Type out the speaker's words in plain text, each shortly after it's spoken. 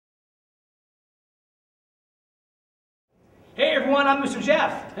Hey everyone, I'm Mr.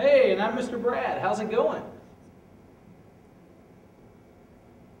 Jeff. Hey, and I'm Mr. Brad. How's it going?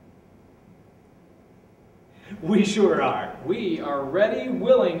 We sure are. We are ready,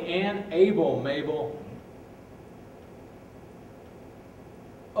 willing, and able, Mabel.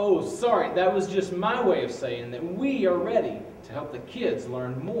 Oh, sorry, that was just my way of saying that we are ready to help the kids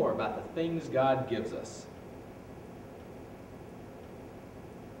learn more about the things God gives us.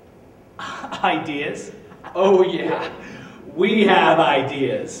 Ideas? Oh, yeah. We have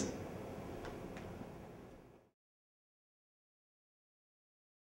ideas.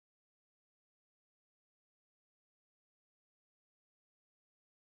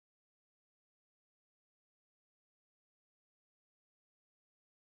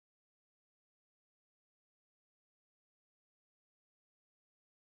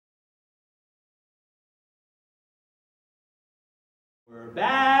 We're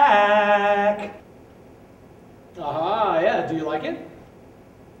back. Aha, yeah. Do you like it?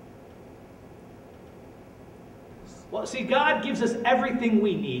 Well, see, God gives us everything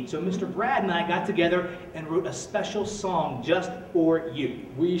we need, so Mr. Brad and I got together and wrote a special song just for you.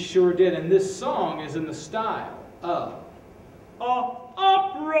 We sure did, and this song is in the style of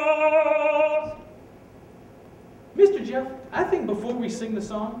opera. Mr. Jeff, I think before we sing the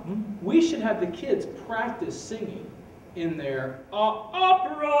song, we should have the kids practice singing in their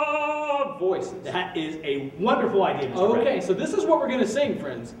opera voices. That is a wonderful idea, Mr. Brad. Okay, so this is what we're going to sing,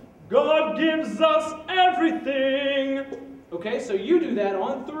 friends. God gives us everything. Okay, so you do that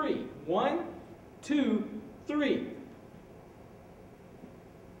on 3. 1, 2, 3.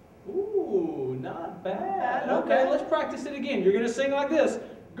 Ooh, not bad. Okay, let's practice it again. You're going to sing like this.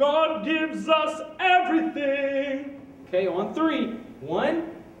 God gives us everything. Okay, on 3. 1,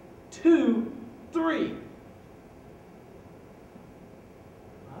 2, 3.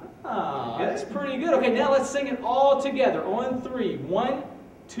 Ah, that's pretty good. Okay, now let's sing it all together on 3. 1,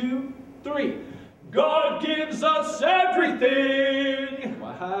 2, 3. God gives us everything.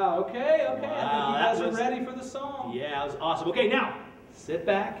 Wow, okay. Wow, I think you guys that are was- ready for the song. Yeah, that was awesome. Okay, now, sit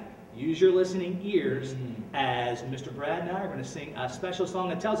back, use your listening ears, as Mr. Brad and I are going to sing a special song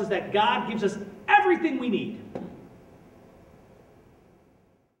that tells us that God gives us everything we need.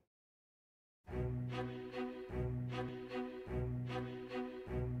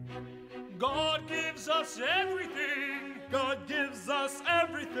 God gives us everything. God gives us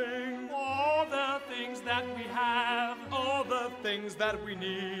everything. All the things that we have. All the things that we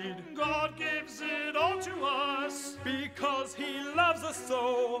need. God gives it all to us because He loves us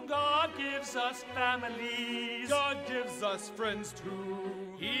so. God gives us families. God gives us friends too.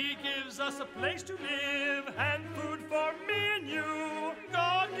 He gives us a place to live and food for me and you.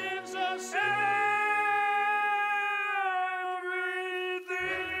 God gives us everything.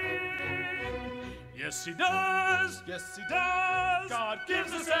 Yes, He does. Yes, He does. God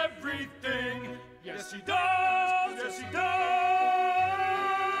gives us everything. Yes, He does. Yes, He does.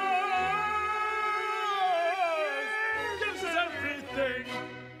 Gives us everything.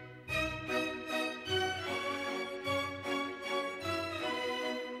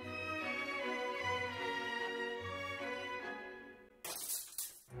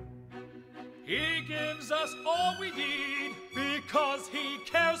 He gives us all we need because He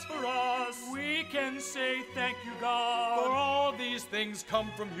cares for us. We can say thank you, God, for all these things come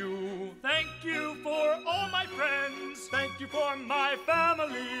from you. Thank you for all my friends. Thank you for my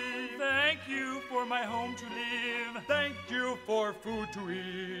family. Thank you for my home to live. Thank you for food to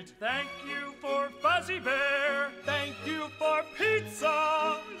eat. Thank you for Fuzzy Bear. Thank you for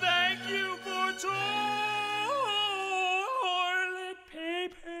pizza. Thank you for toilet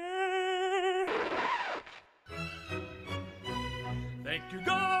paper. Thank you,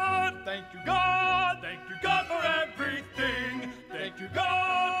 God. Thank you, God. Thank you, God, for everything. Thank you,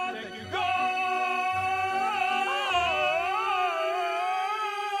 God. Thank you, God.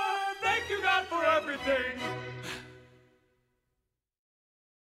 Thank you, God, for everything.